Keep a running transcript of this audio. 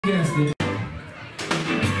guessed it.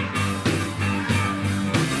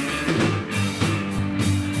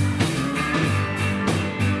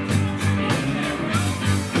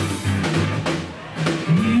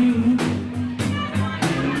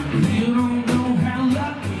 You don't know how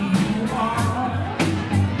lucky you are,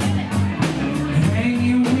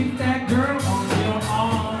 hanging with that girl on your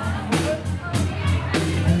arm.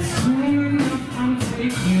 And soon enough I'm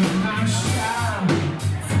taking my shot.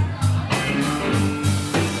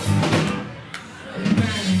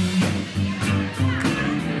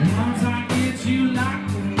 Once I get you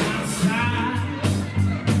locked in my side,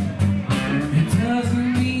 it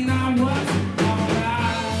doesn't mean I wasn't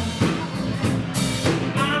alright.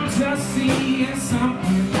 I'm just seeing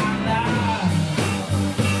something